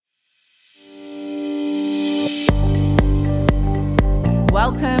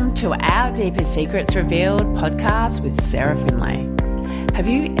Welcome to Our Deepest Secrets Revealed podcast with Sarah Finlay. Have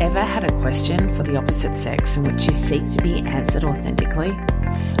you ever had a question for the opposite sex in which you seek to be answered authentically?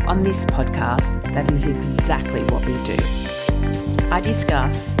 On this podcast, that is exactly what we do. I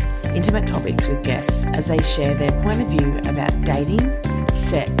discuss intimate topics with guests as they share their point of view about dating,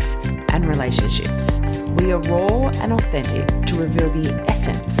 sex, and relationships. We are raw and authentic to reveal the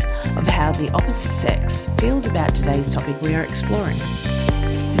essence of how the opposite sex feels about today's topic we are exploring.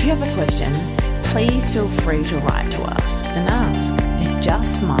 If you have a question, please feel free to write to us and ask. It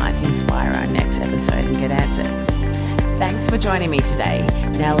just might inspire our next episode and get answered. Thanks for joining me today.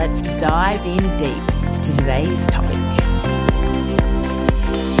 Now let's dive in deep to today's topic.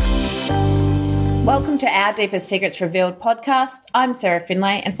 Welcome to Our Deepest Secrets Revealed podcast. I'm Sarah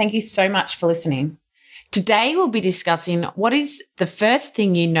Finlay, and thank you so much for listening. Today, we'll be discussing what is the first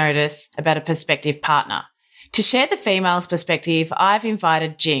thing you notice about a prospective partner. To share the female's perspective, I've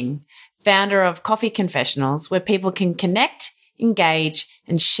invited Jing, founder of Coffee Confessionals, where people can connect, engage,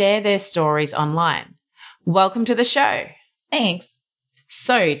 and share their stories online. Welcome to the show. Thanks.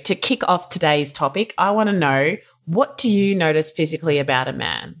 So, to kick off today's topic, I want to know, what do you notice physically about a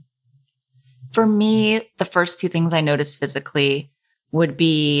man? For me, the first two things I notice physically would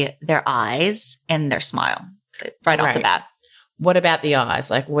be their eyes and their smile right off the bat. What about the eyes?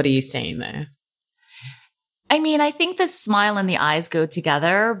 Like, what are you seeing there? I mean, I think the smile and the eyes go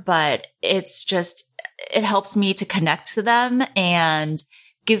together, but it's just, it helps me to connect to them and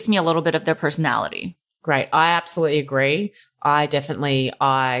gives me a little bit of their personality. Great. I absolutely agree. I definitely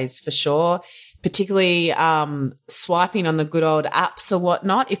eyes for sure, particularly swiping on the good old apps or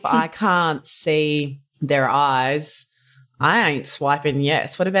whatnot. If I can't see their eyes, I ain't swiping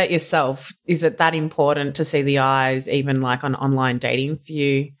yes. What about yourself? Is it that important to see the eyes, even like on online dating for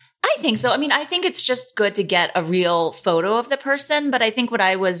you? I think so. I mean, I think it's just good to get a real photo of the person, but I think what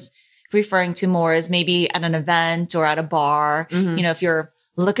I was referring to more is maybe at an event or at a bar, you know, if you're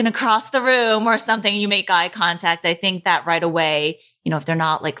looking across the room or something, you make eye contact. I think that right away, you know, if they're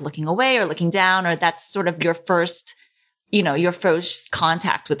not like looking away or looking down, or that's sort of your first, you know, your first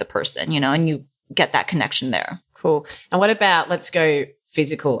contact with the person, you know, and you get that connection there. Cool. And what about, let's go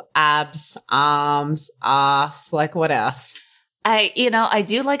physical, abs, arms, ass, like what else? I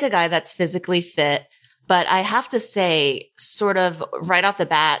do like a guy that's physically fit, but I have to say sort of right off the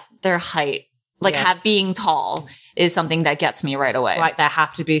bat, their height, like being tall is something that gets me right away. Like they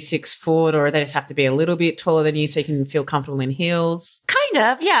have to be 6 foot, or they just have to be a little bit taller than you so you can feel comfortable in heels?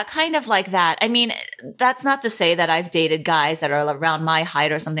 Kind of like that. I mean, that's not to say that I've dated guys that are around my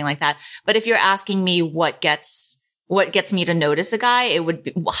height or something like that. But if you're asking me what gets me to notice a guy,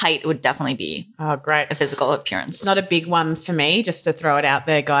 height would definitely be a physical appearance. It's not a big one for me, just to throw it out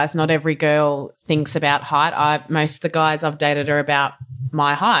there, guys. Not every girl thinks about height. Most of the guys I've dated are about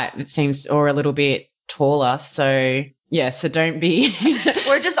my height, it seems, or a little bit taller. So, yeah, so don't be.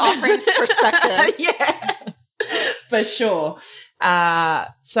 We're just offering perspectives. Yeah, for sure.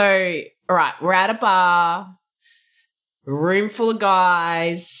 So, all right, we're at a bar, room full of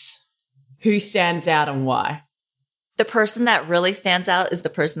guys. Who stands out and why? The person that really stands out is the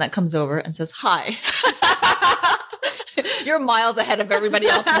person that comes over and says, hi. You're miles ahead of everybody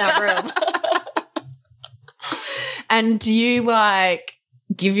else in that room. And do you like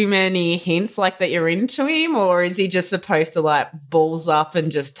give him any hints like that you're into him, or is he just supposed to like balls up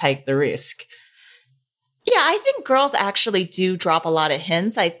and just take the risk? Yeah, I think girls actually do drop a lot of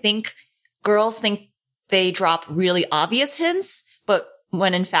hints. I think girls think they drop really obvious hints, but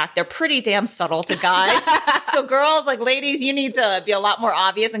when in fact they're pretty damn subtle to guys. So girls, like ladies, you need to be a lot more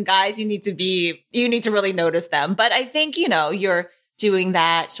obvious, and guys, you need to really notice them. But I think, you know, you're doing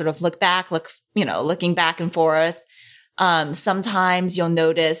that sort of looking back and forth. Sometimes you'll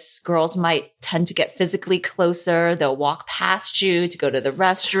notice girls might tend to get physically closer. They'll walk past you to go to the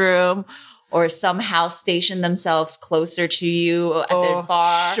restroom, or somehow station themselves closer to you at the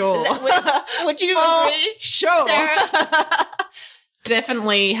bar. Sure. Would you agree? Sure. Sarah?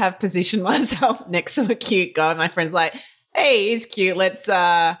 Definitely have positioned myself next to a cute guy. My friend's like, hey, he's cute. Let's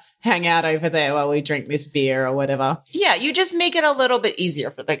hang out over there while we drink this beer or whatever. Yeah, you just make it a little bit easier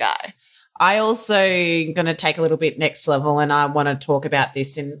for the guy. I also going to take a little bit next level, and I want to talk about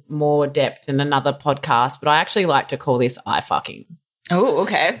this in more depth in another podcast, but I actually like to call this eye fucking. Oh,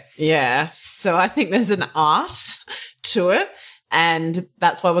 okay. Yeah. So I think there's an art to it, and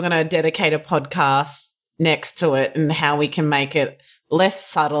that's why we're going to dedicate a podcast next to it and how we can make it less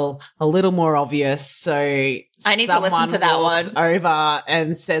subtle, a little more obvious. So I need to listen to that one. Over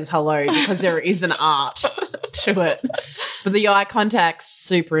and says hello, because there is an art to it. But the eye contact's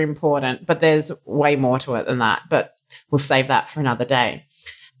super important, but there's way more to it than that. But we'll save that for another day.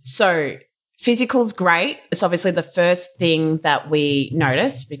 So physical's great. It's obviously the first thing that we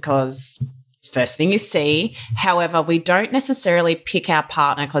notice because it's the first thing you see. However, we don't necessarily pick our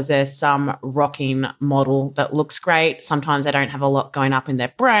partner because there's some rocking model that looks great. Sometimes they don't have a lot going up in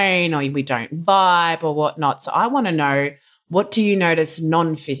their brain, or we don't vibe or whatnot. So I want to know, what do you notice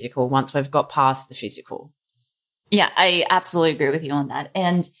non-physical once we've got past the physical? Yeah, I absolutely agree with you on that.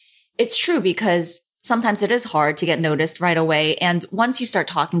 And it's true because sometimes it is hard to get noticed right away. And once you start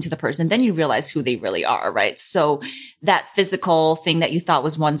talking to the person, then you realize who they really are, right? So that physical thing that you thought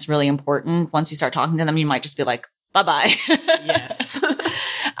was once really important, once you start talking to them, you might just be like, bye-bye. Yes.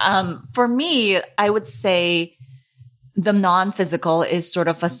 For me, I would say the non-physical is sort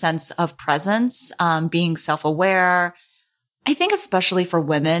of a sense of presence, being self-aware. I think especially for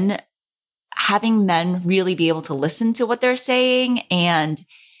women, having men really be able to listen to what they're saying and,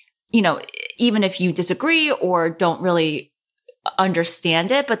 you know, even if you disagree or don't really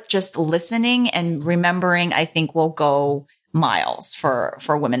understand it, but just listening and remembering, I think will go miles for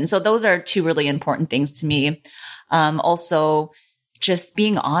women. So those are two really important things to me. Also just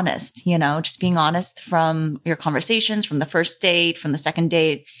being honest, you know, just being honest from your conversations, from the first date, from the second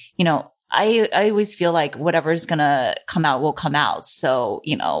date. You know, I always feel like whatever is going to come out will come out. So,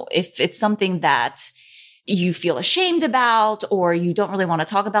 you know, if it's something that you feel ashamed about or you don't really want to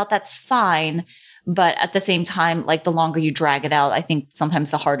talk about, that's fine. But at the same time, like the longer you drag it out, I think sometimes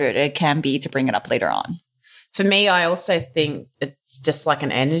the harder it can be to bring it up later on. For me, I also think it's just like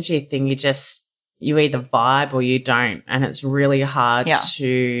an energy thing. You either vibe or you don't. And it's really hard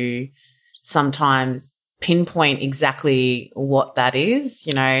to sometimes pinpoint exactly what that is,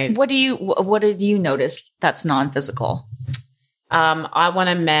 you know. What did you notice that's non-physical? I want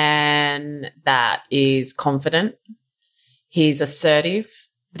a man that is confident. He's assertive,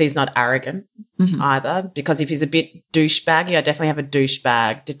 but he's not arrogant either. Because if he's a bit douchebaggy, I definitely have a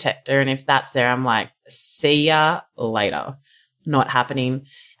douchebag detector. And if that's there, I'm like, see ya later. Not happening.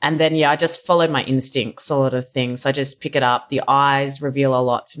 And then, I just follow my instincts, a lot of things. I just pick it up. The eyes reveal a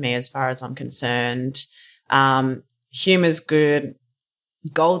lot for me as far as I'm concerned. Humor's good.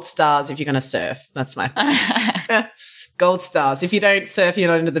 Gold stars if you're going to surf. That's my thing. Gold stars. If you don't surf, you're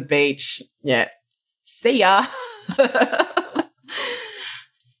not into the beach. Yeah. See ya.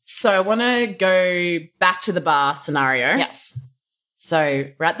 So I want to go back to the bar scenario. Yes. So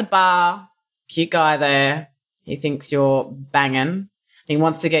we're at the bar. Cute guy there. He thinks you're banging. He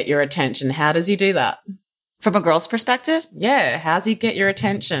wants to get your attention. How does he do that? From a girl's perspective? Yeah. How's he get your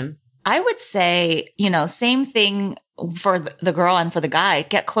attention? I would say, you know, same thing for the girl and for the guy.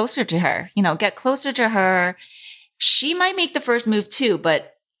 Get closer to her. You know, get closer to her. She might make the first move too,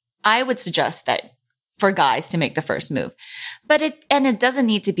 but I would suggest that for guys to make the first move. But it doesn't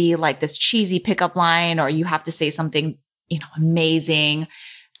need to be like this cheesy pickup line or you have to say something, you know, amazing.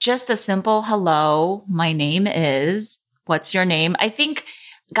 Just a simple hello, my name is, what's your name? I think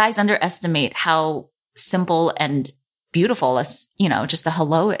guys underestimate how simple and beautiful you know, just the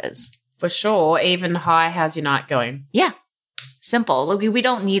hello is. For sure. Even hi, how's your night going? Yeah. Simple. Look, we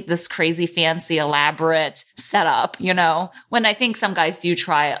don't need this crazy, fancy, elaborate setup, you know, when I think some guys do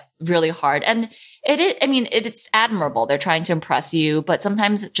try really hard. And it's admirable. They're trying to impress you, but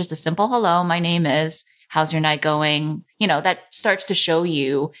sometimes just a simple hello, my name is, how's your night going? You know, that starts to show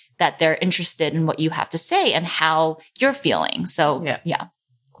you that they're interested in what you have to say and how you're feeling. So, yeah.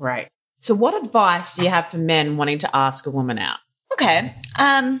 Great. So what advice do you have for men wanting to ask a woman out? Okay.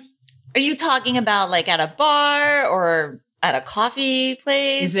 Are you talking about like at a bar or at a coffee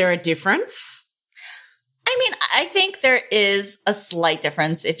place? Is there a difference? I mean, I think there is a slight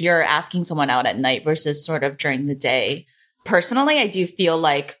difference if you're asking someone out at night versus sort of during the day. Personally, I do feel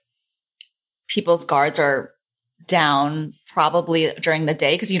like people's guards are down probably during the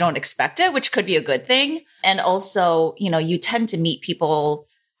day because you don't expect it, which could be a good thing. And also, you know, you tend to meet people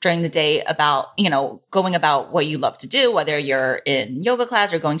during the day about, you know, going about what you love to do, whether you're in yoga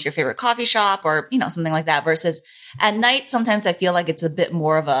class or going to your favorite coffee shop or, you know, something like that. Versus at night, sometimes I feel like it's a bit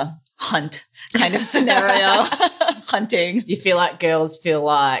more of a hunt kind of scenario. Hunting. Do you feel like girls feel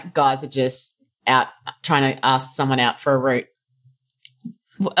like guys are just out trying to ask someone out for a route?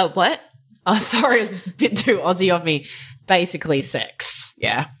 What? Oh, sorry, it's a bit too Aussie of me. Basically sex.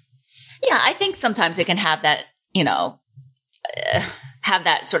 Yeah. Yeah, I think sometimes it can have that, you know, have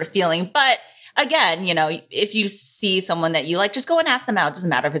that sort of feeling. But again, you know, if you see someone that you like, just go and ask them out. It doesn't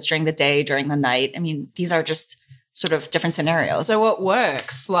matter if it's during the day, during the night. I mean, these are just sort of different scenarios. So what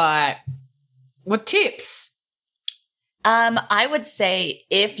works? Like, what tips? I would say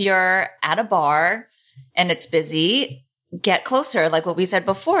if you're at a bar and it's busy, get closer. Like what we said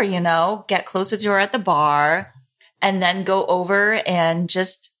before, you know, get closer to her at the bar and then go over and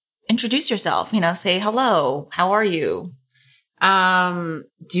just introduce yourself, say hello, how are you?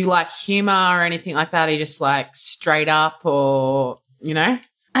 Do you like humor or anything like that? Are you just like straight up or,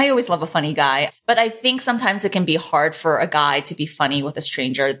 I always love a funny guy, but I think sometimes it can be hard for a guy to be funny with a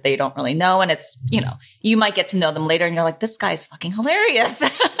stranger they don't really know. And it's, you might get to know them later and you're like, this guy's fucking hilarious.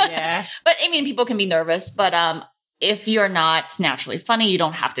 Yeah. But I mean, people can be nervous, but if you're not naturally funny, you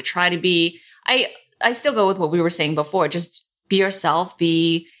don't have to try to be. I still go with what we were saying before. Just be yourself,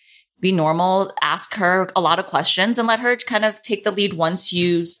 be normal, ask her a lot of questions and let her kind of take the lead once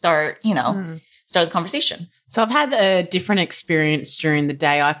you start, start the conversation. So I've had a different experience during the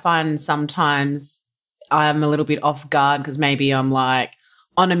day. I find sometimes I'm a little bit off guard because maybe I'm like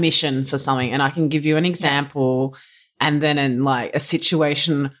on a mission for something, and I can give you an example and then in like a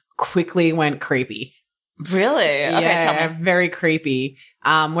situation quickly went creepy. Really? Okay, tell me. Very creepy.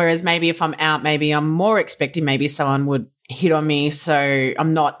 Whereas maybe if I'm out, maybe I'm more expecting maybe someone would hit on me, so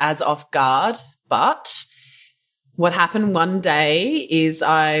I'm not as off guard. But what happened one day is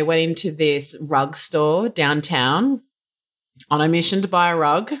I went into this rug store downtown on a mission to buy a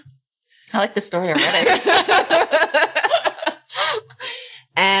rug. I like the story already.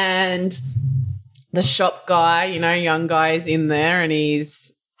 And the shop guy, young guy is in there and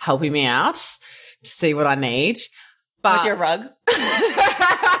he's helping me out to see what I need. But with your rug?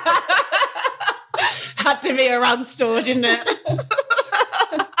 Had to be a rug store, didn't it?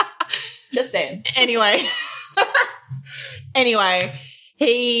 Just saying. Anyway,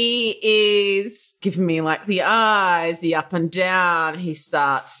 he is giving me like the eyes, the up and down. He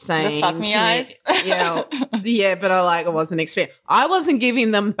starts saying, the fuck me eyes? Yeah, but I wasn't expecting. I wasn't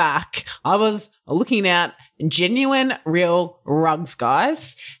giving them back. I was looking at genuine, real rugs,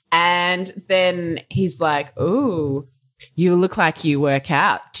 guys. And then he's like, "Ooh, you look like you work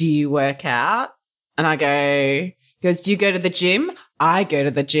out. Do you work out?" And I go, he goes, "Do you go to the gym?" I go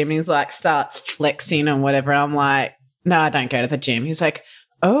to the gym. He's like, starts flexing and whatever. I'm like, "No, I don't go to the gym." He's like,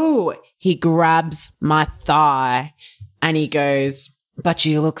 "Oh," he grabs my thigh and he goes, "But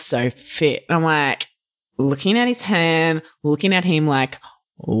you look so fit." And I'm like, looking at his hand, looking at him like,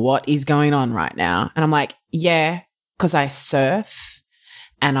 what is going on right now? And I'm like, yeah, because I surf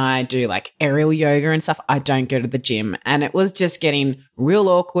and I do like aerial yoga and stuff. I don't go to the gym. And it was just getting real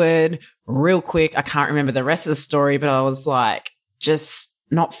awkward, real quick. I can't remember the rest of the story, but I was like, just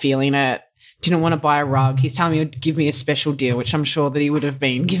not feeling it. Didn't want to buy a rug. He's telling me he would give me a special deal, which I'm sure that he would have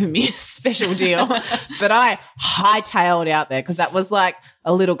been giving me a special deal. But I hightailed out there because that was like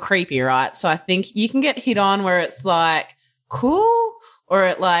a little creepy, right? So I think you can get hit on where it's like cool, or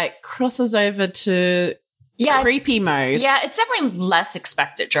it like crosses over to creepy mode. Yeah, it's definitely less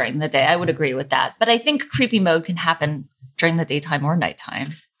expected during the day. I would agree with that. But I think creepy mode can happen during the daytime or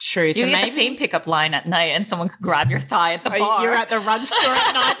nighttime. True. You get the same pickup line at night and someone could grab your thigh at the bar. You're at the rug store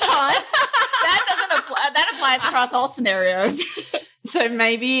at nighttime. That doesn't apply. That applies across all scenarios. So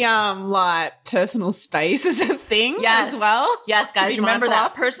maybe like personal space is a thing as well. Yes, guys, remember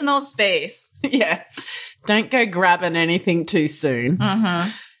that. Personal space. Yeah. Don't go grabbing anything too soon. Mm-hmm.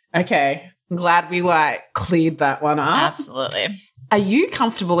 Okay. I'm glad we like cleared that one up. Absolutely. Are you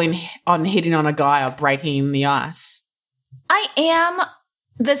comfortable on hitting on a guy or breaking the ice? I am.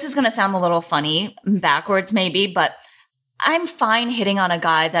 This is going to sound a little funny, backwards maybe, but I'm fine hitting on a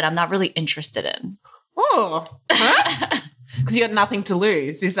guy that I'm not really interested in. Oh, because you got nothing to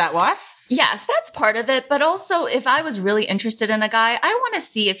lose. Is that why? Yes, that's part of it. But also, if I was really interested in a guy, I want to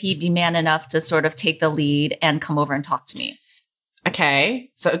see if he'd be man enough to sort of take the lead and come over and talk to me.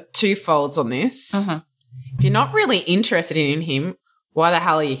 Okay, so two folds on this. Mm-hmm. If you're not really interested in him, why the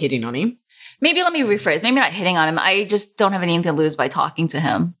hell are you hitting on him? Maybe let me rephrase. Maybe not hitting on him. I just don't have anything to lose by talking to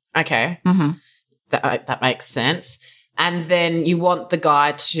him. Okay. Mm-hmm. That makes sense. And then you want the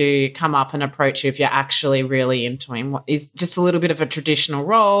guy to come up and approach you if you're actually really into him. What is just a little bit of a traditional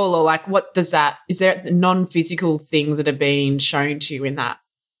role, or like what does that – is there non-physical things that are being shown to you in that?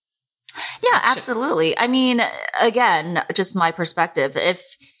 Yeah, absolutely. I mean, again, just my perspective.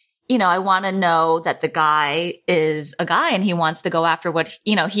 If – I want to know that the guy is a guy and he wants to go after what,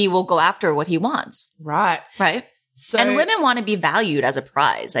 he will go after what he wants. Right. Right. So, and women want to be valued as a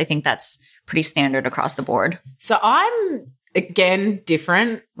prize. I think that's pretty standard across the board. So I'm, again,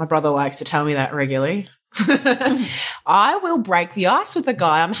 different. My brother likes to tell me that regularly. I will break the ice with a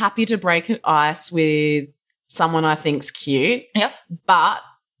guy. I'm happy to break an ice with someone I think's cute. Yep. But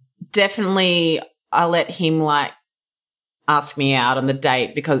definitely I let him like, ask me out on the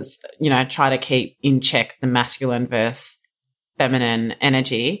date because, try to keep in check the masculine versus feminine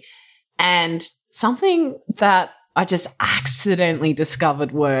energy. And something that I just accidentally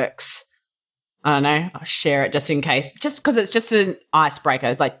discovered works I don't know, I'll share it just in case, just because it's just an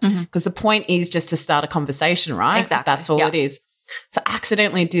icebreaker, like, because the point is just to start a conversation, right? Exactly. That's all it is. So I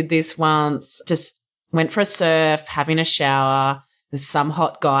accidentally did this once, just went for a surf, having a shower. There's some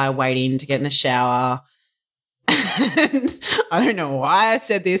hot guy waiting to get in the shower. And I don't know why I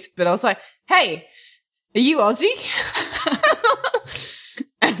said this, but I was like, hey, are you Aussie?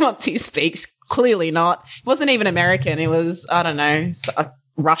 And once he speaks, clearly not. It wasn't even American. It was, I don't know,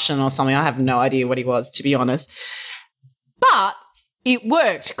 Russian or something. I have no idea what he was, to be honest. But it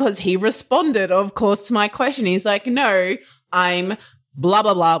worked because he responded, of course, to my question. He's like, no, I'm blah,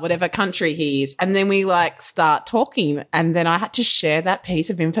 blah, blah, whatever country he is. And then we like start talking. And then I had to share that piece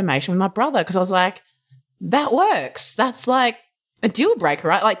of information with my brother because I was like, that works. That's like a deal breaker,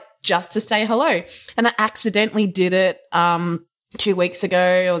 right? Like just to say hello. And I accidentally did it 2 weeks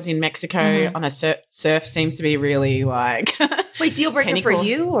ago. I was in Mexico on a surf. Seems to be really like wait, deal breaker for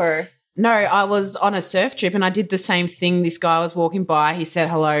you or? No, I was on a surf trip and I did the same thing. This guy was walking by. He said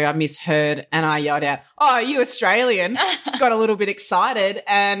hello. I misheard and I yelled out, "Oh, are you Australian?" Got a little bit excited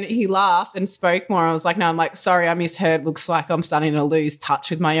and he laughed and spoke more. I was like, "No, I'm like, sorry, I misheard. Looks like I'm starting to lose touch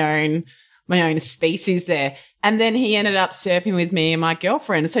with my own species there." And then he ended up surfing with me and my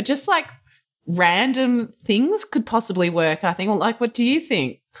girlfriend. So just like random things could possibly work. I think, well, like, what do you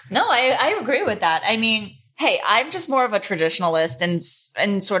think? No, I agree with that. I mean, hey, I'm just more of a traditionalist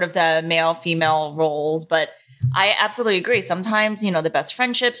in sort of the male-female roles, but I absolutely agree. Sometimes, the best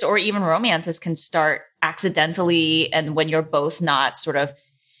friendships or even romances can start accidentally and when you're both not sort of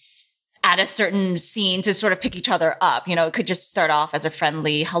at a certain scene to sort of pick each other up. It could just start off as a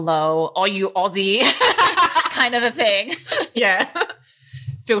friendly, hello, are you Aussie kind of a thing. Yeah.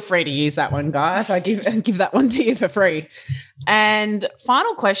 Feel free to use that one, guys. I give that one to you for free. And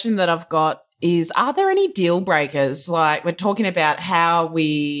final question that I've got is, are there any deal breakers? Like we're talking about how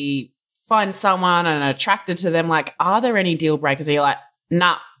we find someone and are attracted to them. Like, are there any deal breakers? Are you like,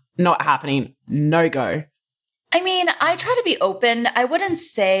 nah, not happening, no go? I mean, I try to be open. I wouldn't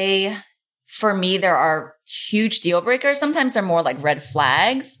say for me there are huge deal breakers. Sometimes they're more like red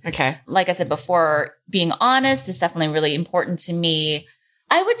flags. Okay. Like I said before, being honest is definitely really important to me.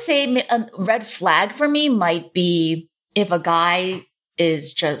 I would say a red flag for me might be if a guy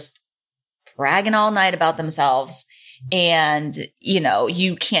is just bragging all night about themselves and,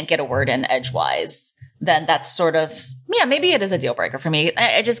 you can't get a word in edgewise, then that's sort of, maybe it is a deal breaker for me.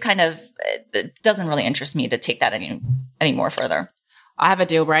 I just kind of, it doesn't really interest me to take that any more further. I have a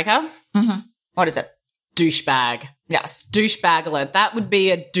deal breaker. Mm-hmm. What is it? Douchebag. Yes. Douchebag alert. That would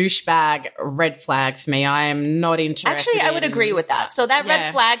be a douchebag red flag for me. I am not interested. Actually, I would agree with that. So that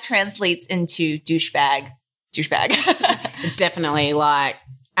red flag translates into douchebag. Definitely like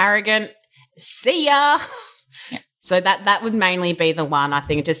arrogant. See ya. Yeah. So that would mainly be the one, I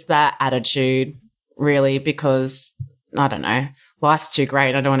think, just that attitude really, because I don't know, life's too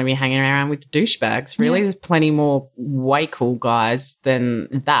great. I don't want to be hanging around with douchebags. Really, there's plenty more way cool guys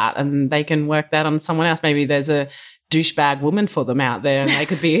than that, and they can work that on someone else. Maybe there's a douchebag woman for them out there, and they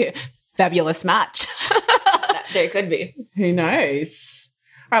could be a fabulous match. There could be. Who knows?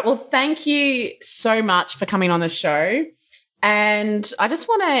 All right. Well, thank you so much for coming on the show. And I just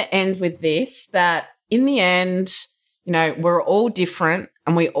want to end with this, that in the end, we're all different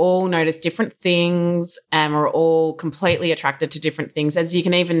and we all notice different things and we're all completely attracted to different things. As you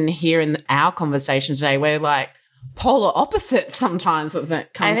can even hear in our conversation today, we're like polar opposites sometimes when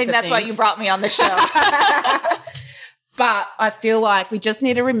it comes to I think that's why you brought me on the show. But I feel like we just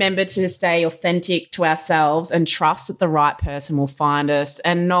need to remember to stay authentic to ourselves and trust that the right person will find us,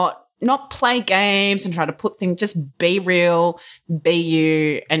 and not play games and try to put things, just be real, be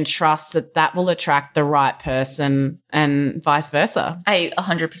you, and trust that will attract the right person and vice versa. I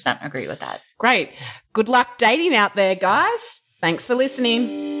 100% agree with that. Great. Good luck dating out there, guys. Thanks for listening.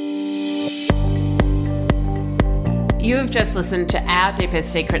 You have just listened to Our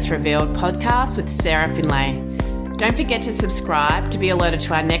Deepest Secrets Revealed podcast with Sarah Finlay. Don't forget to subscribe to be alerted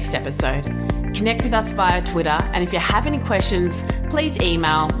to our next episode. Connect with us via Twitter, and if you have any questions, please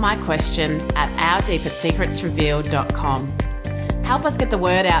email myquestion@ourdeepestsecretsrevealed.com. Help us get the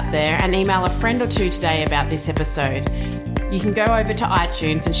word out there and email a friend or two today about this episode. You can go over to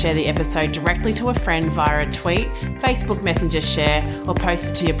iTunes and share the episode directly to a friend via a tweet, Facebook Messenger share, or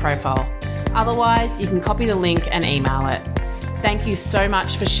post it to your profile. Otherwise, you can copy the link and email it. Thank you so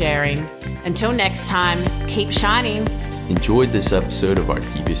much for sharing. Until next time, keep shining. Enjoyed this episode of Our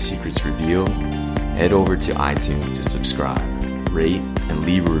Deepest Secrets Revealed? Head over to iTunes to subscribe, rate, and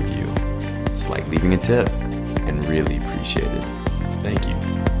leave a review. It's like leaving a tip, and really appreciate it. Thank you.